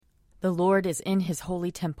The Lord is in his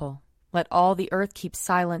holy temple. Let all the earth keep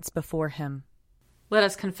silence before him. Let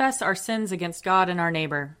us confess our sins against God and our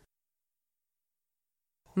neighbor.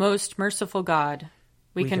 Most merciful God,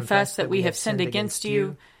 we confess that we have sinned against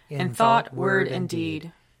you in thought, word, and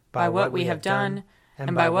deed, by what we have done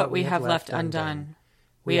and by what we have left undone.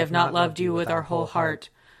 We have not loved you with our whole heart.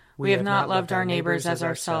 We have not loved our neighbors as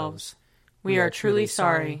ourselves. We are truly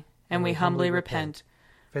sorry, and we humbly repent.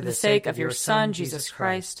 For the sake of your Son, Jesus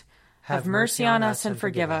Christ, have mercy on us and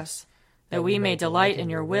forgive us, that we may delight in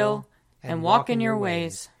your will and walk in your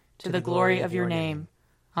ways, to the glory of your name.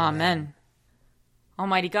 Amen.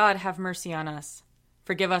 Almighty God, have mercy on us.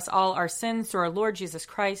 Forgive us all our sins through our Lord Jesus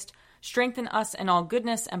Christ. Strengthen us in all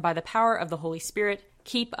goodness, and by the power of the Holy Spirit,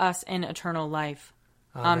 keep us in eternal life.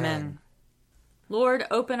 Amen. Lord,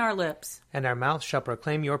 open our lips, and our mouth shall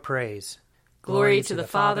proclaim your praise. Glory to the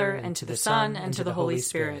Father, and to the Son, and to the Holy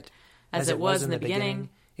Spirit, as it was in the beginning,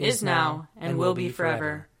 is now, and will be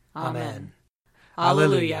forever. Amen.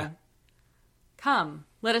 Alleluia. Come,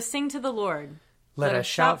 let us sing to the Lord. Let us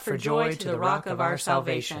shout for joy to the rock of our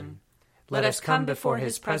salvation. Let us come before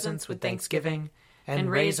his presence with thanksgiving, and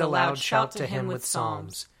raise a loud shout to him with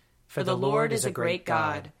psalms. For the Lord is a great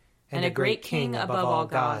God, and a great King above all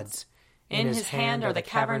gods. In his hand are the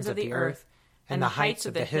caverns of the earth, and the heights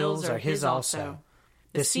of the hills are his also.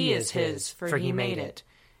 The sea is his, for he made it,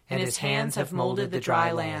 and his hands have molded the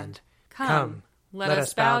dry land. Come, let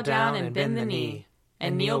us bow down and bend the knee,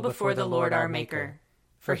 and kneel before the Lord our Maker.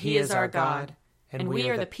 For he is our God, and we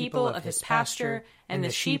are the people of his pasture and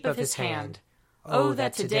the sheep of his hand. Oh,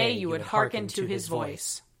 that today you would hearken to his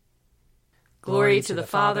voice. Glory to the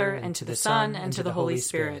Father, and to the Son, and to the Holy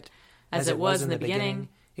Spirit, as it was in the beginning,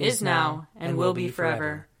 is now, and will be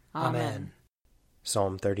forever. Amen.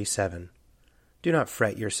 Psalm 37. Do not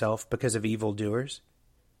fret yourself because of evildoers.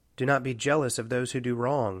 Do not be jealous of those who do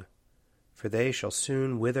wrong, for they shall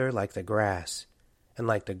soon wither like the grass, and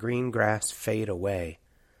like the green grass fade away.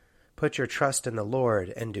 Put your trust in the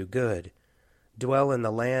Lord and do good. Dwell in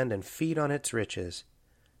the land and feed on its riches.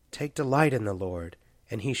 Take delight in the Lord,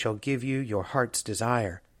 and he shall give you your heart's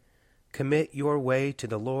desire. Commit your way to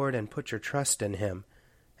the Lord and put your trust in him,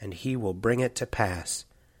 and he will bring it to pass.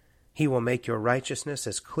 He will make your righteousness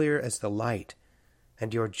as clear as the light,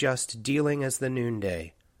 and your just dealing as the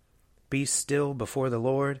noonday. Be still before the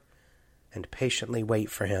Lord, and patiently wait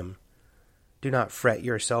for him. Do not fret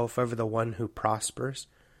yourself over the one who prospers,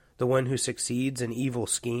 the one who succeeds in evil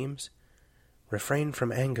schemes. Refrain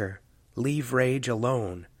from anger, leave rage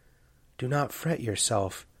alone. Do not fret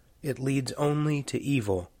yourself, it leads only to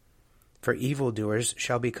evil. For evildoers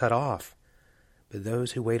shall be cut off, but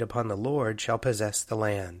those who wait upon the Lord shall possess the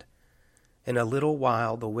land. In a little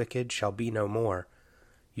while the wicked shall be no more.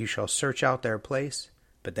 You shall search out their place,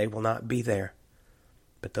 but they will not be there.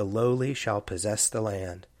 But the lowly shall possess the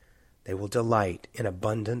land. They will delight in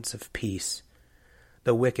abundance of peace.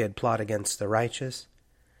 The wicked plot against the righteous,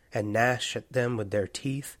 and gnash at them with their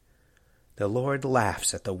teeth. The Lord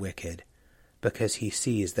laughs at the wicked, because he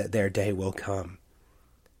sees that their day will come.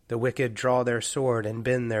 The wicked draw their sword and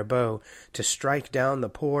bend their bow to strike down the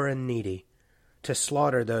poor and needy, to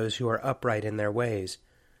slaughter those who are upright in their ways.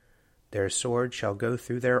 Their sword shall go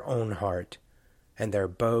through their own heart, and their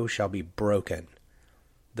bow shall be broken.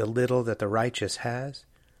 The little that the righteous has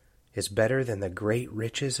is better than the great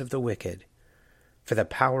riches of the wicked. For the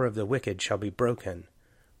power of the wicked shall be broken,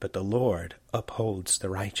 but the Lord upholds the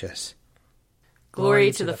righteous.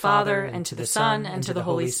 Glory to the Father, and to the Son, and to the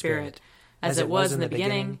Holy Spirit, as it was in the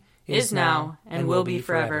beginning, is now, and will be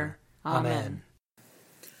forever. Amen.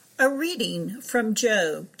 A reading from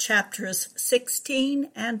Job, chapters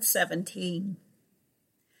 16 and 17.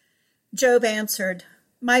 Job answered,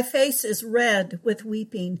 My face is red with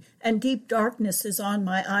weeping, and deep darkness is on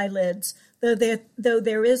my eyelids, though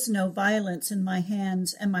there is no violence in my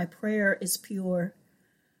hands, and my prayer is pure.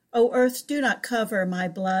 O earth, do not cover my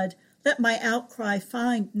blood. Let my outcry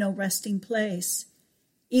find no resting place.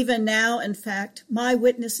 Even now, in fact, my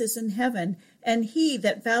witness is in heaven, and he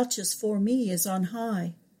that vouches for me is on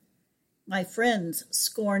high. My friends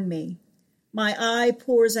scorn me. My eye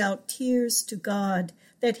pours out tears to God,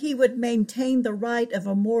 that he would maintain the right of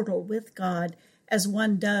a mortal with God, as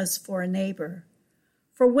one does for a neighbor.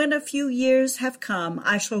 For when a few years have come,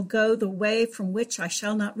 I shall go the way from which I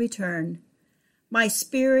shall not return. My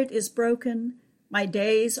spirit is broken, my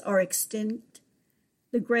days are extinct,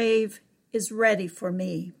 the grave is ready for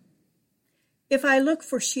me. If I look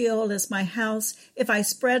for Sheol as my house, if I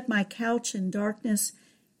spread my couch in darkness,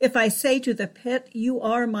 if I say to the pit, You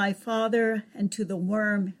are my father, and to the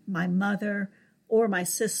worm, my mother, or my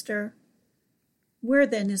sister, where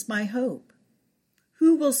then is my hope?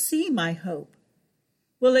 Who will see my hope?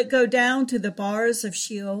 Will it go down to the bars of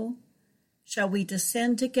Sheol? Shall we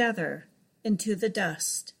descend together into the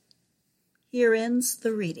dust? Here ends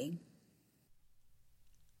the reading.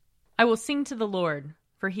 I will sing to the Lord,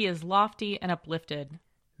 for he is lofty and uplifted.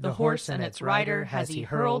 The horse and its rider has he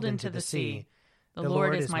hurled into the sea. The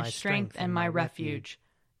Lord is my strength and my refuge.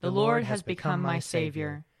 The Lord has become my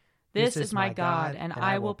Savior. This is my God, and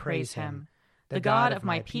I will praise him, the God of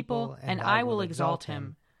my people, and I will exalt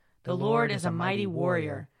him. The Lord is a mighty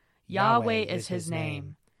warrior. Yahweh is his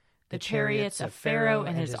name. The chariots of Pharaoh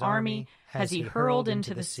and his army has he hurled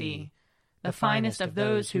into the sea. The finest of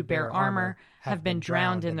those who bear armor have been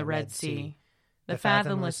drowned in the Red Sea. The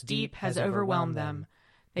fathomless deep has overwhelmed them.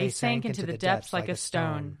 They sank into the depths like a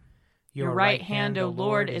stone. Your right hand, O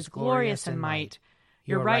Lord, is glorious in might.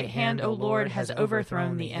 Your right hand, O Lord, has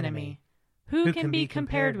overthrown the enemy. Who can be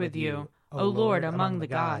compared with you, O Lord, among the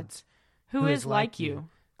gods? Who is like you,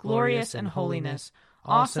 glorious in holiness,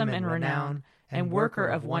 awesome in renown, and worker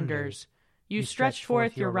of wonders? You stretched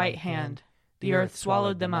forth your right hand. The earth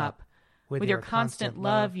swallowed them up. With your constant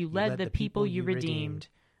love you led the people you redeemed.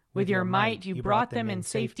 With your might you brought them in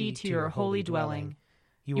safety to your holy dwelling.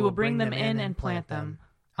 You will bring them in and plant them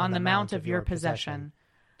on the mount of your possession,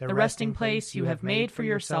 the resting place you have made for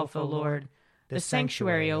yourself, O Lord, the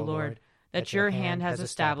sanctuary, O Lord, that your hand has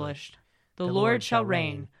established. The Lord shall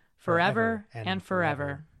reign forever and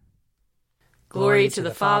forever. Glory to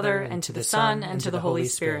the Father, and to the Son, and to the Holy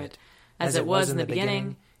Spirit, as it was in the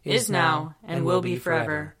beginning, is now, and will be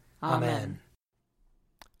forever. Amen.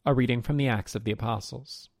 A reading from the Acts of the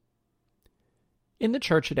Apostles. In the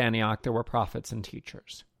church at Antioch there were prophets and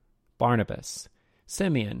teachers: Barnabas,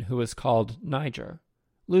 Simeon, who was called Niger,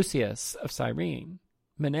 Lucius of Cyrene,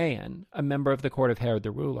 Manaen, a member of the court of Herod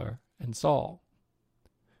the ruler, and Saul.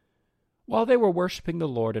 While they were worshiping the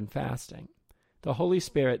Lord and fasting, the Holy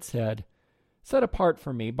Spirit said, "Set apart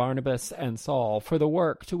for me Barnabas and Saul for the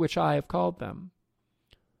work to which I have called them."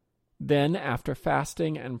 Then, after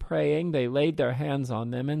fasting and praying, they laid their hands on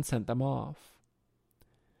them and sent them off.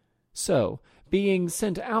 So, being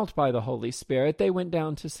sent out by the Holy Spirit, they went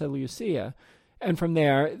down to Seleucia, and from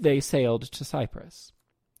there they sailed to Cyprus.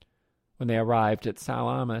 When they arrived at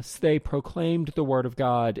Salamis, they proclaimed the word of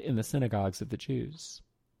God in the synagogues of the Jews.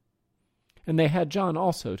 And they had John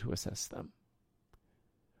also to assist them.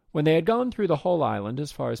 When they had gone through the whole island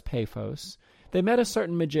as far as Paphos, they met a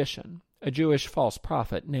certain magician, a Jewish false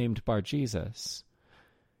prophet named Bar-Jesus.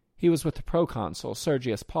 He was with the proconsul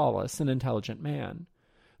Sergius Paulus, an intelligent man,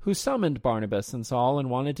 who summoned Barnabas and Saul and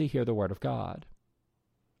wanted to hear the word of God.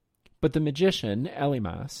 But the magician,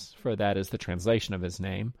 Elymas, for that is the translation of his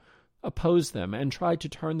name, opposed them and tried to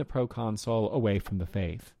turn the proconsul away from the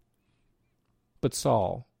faith. But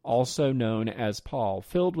Saul, also known as Paul,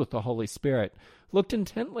 filled with the Holy Spirit, looked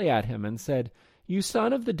intently at him and said, "You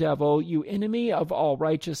son of the devil, you enemy of all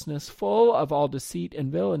righteousness, full of all deceit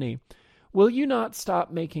and villainy, will you not stop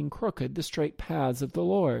making crooked the straight paths of the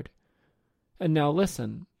Lord? And now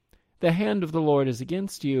listen, the hand of the Lord is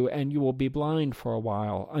against you, and you will be blind for a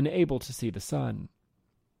while, unable to see the sun."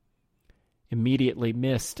 Immediately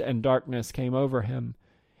mist and darkness came over him,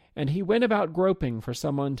 and he went about groping for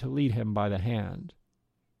someone to lead him by the hand.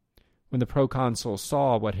 When the proconsul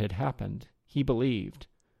saw what had happened, he believed,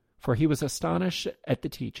 for he was astonished at the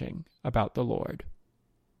teaching about the Lord.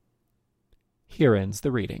 Here ends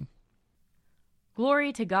the reading.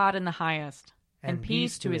 Glory to God in the highest, and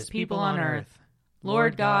peace to his people on earth.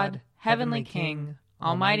 Lord God, heavenly King,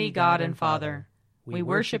 almighty God and Father, we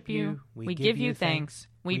worship you, we give you thanks,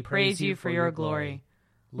 we praise you for your glory.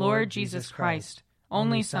 Lord Jesus Christ,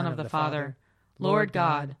 only Son of the Father, Lord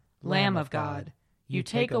God, Lamb of God, you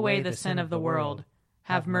take away the sin of the world.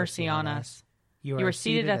 Have mercy on us. You are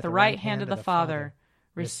seated at the right hand of the Father.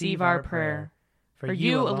 Receive our prayer. For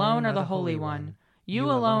you alone are the Holy One. You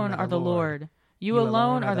alone are the Lord. You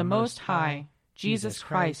alone are the Most High, Jesus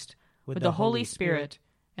Christ, with the Holy Spirit,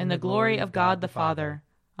 and the glory of God the Father.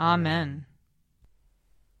 Amen.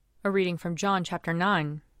 A reading from John chapter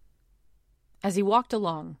 9. As he walked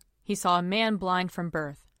along, he saw a man blind from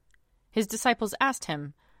birth. His disciples asked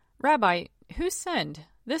him, "Rabbi, who sinned,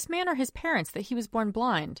 this man or his parents, that he was born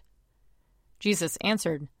blind?" Jesus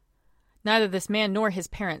answered, "Neither this man nor his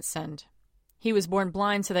parents sinned. He was born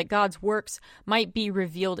blind so that God's works might be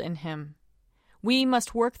revealed in him. We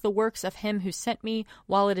must work the works of him who sent me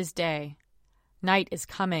while it is day. Night is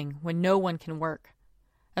coming when no one can work.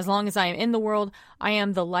 As long as I am in the world, I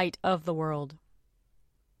am the light of the world."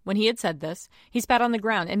 When he had said this, he spat on the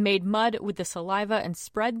ground and made mud with the saliva and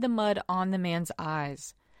spread the mud on the man's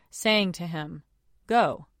eyes, saying to him,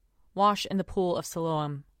 "Go, wash in the pool of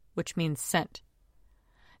Siloam," which means sent.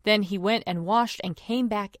 Then he went and washed and came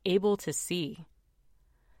back able to see.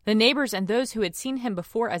 The neighbors and those who had seen him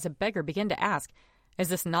before as a beggar began to ask, "Is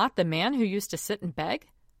this not the man who used to sit and beg?"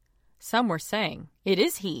 Some were saying, "It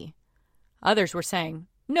is he." Others were saying,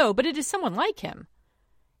 "No, but it is someone like him."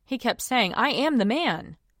 He kept saying, "I am the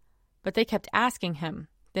man." But they kept asking him,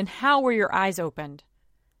 "Then how were your eyes opened?"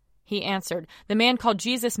 He answered, "The man called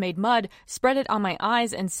Jesus made mud, spread it on my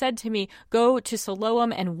eyes, and said to me, 'Go to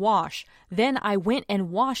Siloam and wash.' Then I went and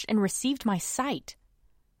washed and received my sight."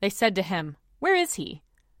 They said to him, "Where is he?"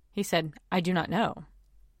 He said, "I do not know."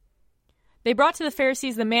 They brought to the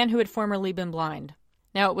Pharisees the man who had formerly been blind.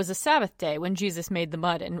 Now it was a Sabbath day when Jesus made the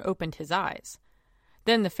mud and opened his eyes.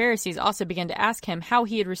 Then the Pharisees also began to ask him how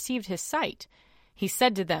he had received his sight. He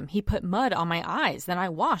said to them, "He put mud on my eyes, then I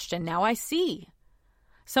washed, and now I see."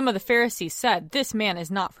 Some of the Pharisees said, "This man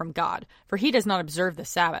is not from God, for he does not observe the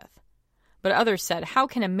Sabbath." But others said, "How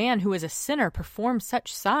can a man who is a sinner perform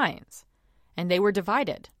such signs?" And they were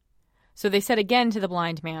divided. So they said again to the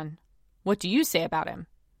blind man, "What do you say about him?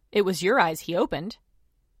 It was your eyes he opened."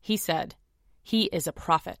 He said, "He is a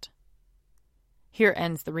prophet." Here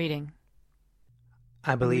ends the reading.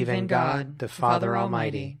 I believe in God, the Father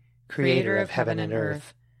Almighty, creator of heaven and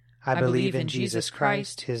earth. I believe in Jesus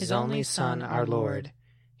Christ, his only Son, our Lord.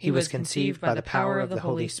 He was conceived by the power of the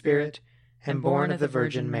Holy Spirit and born of the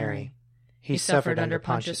Virgin Mary. He suffered under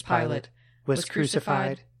Pontius Pilate, was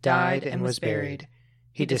crucified, died, and was buried.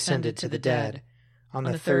 He descended to the dead. On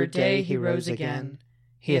the third day he rose again.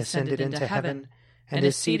 He ascended into heaven and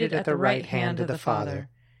is seated at the right hand of the Father.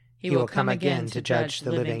 He will come again to judge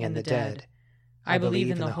the living and the dead. I believe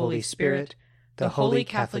in the Holy Spirit, the Holy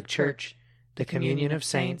Catholic Church, the communion of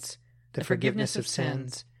saints, the forgiveness of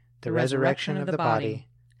sins, the resurrection of the body,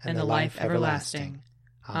 and the life everlasting.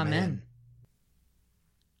 Amen.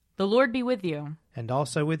 The Lord be with you. And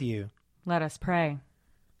also with you. Let us pray.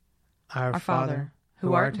 Our Father,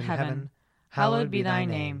 who art in heaven, hallowed be thy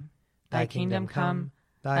name. Thy kingdom come,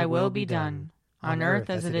 thy will be done, on earth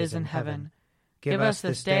as it is in heaven. Give us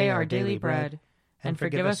this day our daily bread, and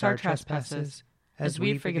forgive us our trespasses, as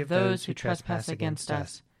we forgive those who trespass against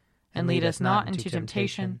us. And lead us not into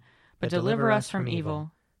temptation, but deliver us from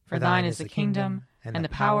evil. For thine is the kingdom, and the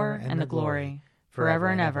power, and the glory, forever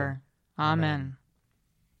and ever. Amen.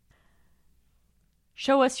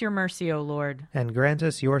 Show us your mercy, O Lord. And grant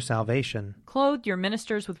us your salvation. Clothe your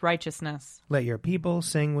ministers with righteousness. Let your people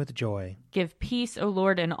sing with joy. Give peace, O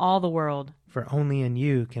Lord, in all the world. For only in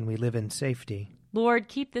you can we live in safety. Lord,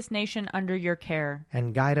 keep this nation under your care.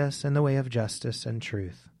 And guide us in the way of justice and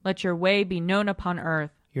truth. Let your way be known upon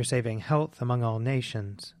earth. Your saving health among all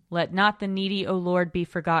nations. Let not the needy, O Lord, be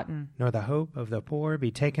forgotten. Nor the hope of the poor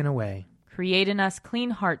be taken away. Create in us clean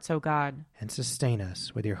hearts, O God. And sustain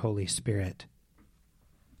us with your Holy Spirit.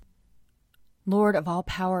 Lord of all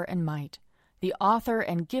power and might, the author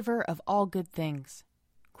and giver of all good things,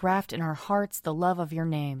 graft in our hearts the love of your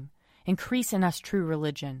name. Increase in us true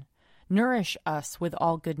religion. Nourish us with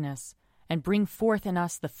all goodness, and bring forth in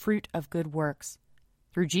us the fruit of good works.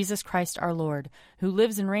 Through Jesus Christ our Lord, who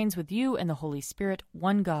lives and reigns with you and the Holy Spirit,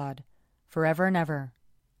 one God, forever and ever.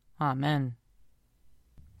 Amen.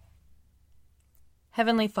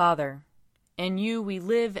 Heavenly Father, in you we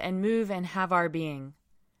live and move and have our being.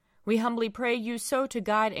 We humbly pray you so to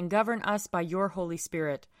guide and govern us by your Holy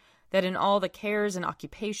Spirit, that in all the cares and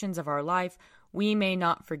occupations of our life we may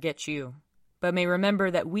not forget you, but may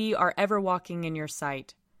remember that we are ever walking in your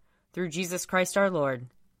sight. Through Jesus Christ our Lord.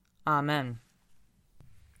 Amen.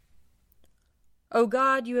 O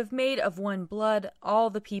God, you have made of one blood all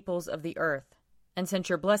the peoples of the earth, and sent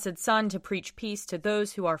your blessed Son to preach peace to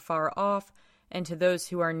those who are far off and to those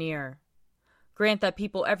who are near. Grant that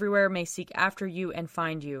people everywhere may seek after you and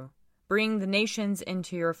find you. Bring the nations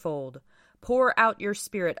into your fold. Pour out your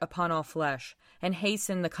Spirit upon all flesh, and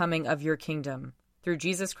hasten the coming of your kingdom. Through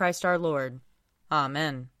Jesus Christ our Lord.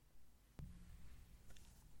 Amen.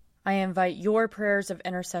 I invite your prayers of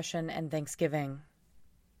intercession and thanksgiving.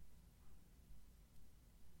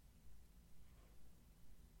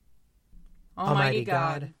 Almighty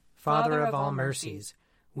God, Father of all mercies,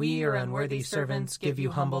 we, your unworthy servants, give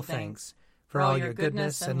you humble thanks for all your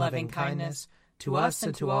goodness and loving kindness to us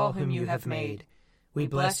and to all whom you have made. We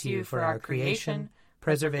bless you for our creation,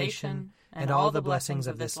 preservation, and all the blessings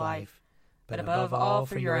of this life, but above all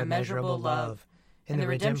for your immeasurable love in the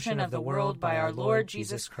redemption of the world by our Lord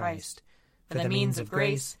Jesus Christ, for the means of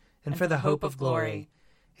grace and for the hope of glory.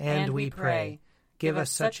 And we pray, give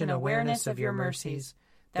us such an awareness of your mercies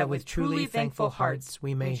that with truly thankful hearts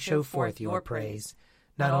we may show forth your praise,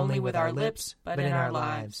 not only with our lips, but in our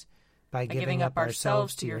lives, by giving up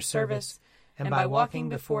ourselves to your service and by walking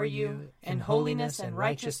before you in holiness and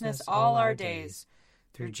righteousness all our days,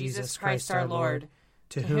 through Jesus Christ our Lord,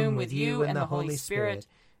 to whom with you and the Holy Spirit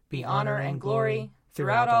be honor and glory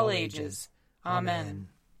throughout all ages. Amen.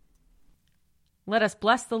 Let us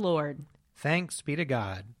bless the Lord. Thanks be to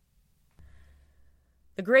God.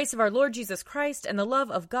 The grace of our Lord Jesus Christ and the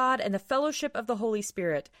love of God and the fellowship of the Holy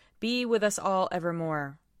Spirit be with us all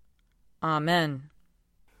evermore. Amen.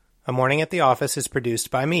 A Morning at the Office is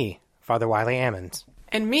produced by me, Father Wiley Ammons.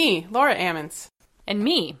 And me, Laura Ammons. And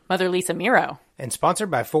me, Mother Lisa Meirow. And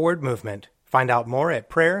sponsored by Forward Movement. Find out more at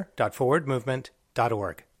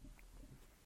prayer.forwardmovement.org.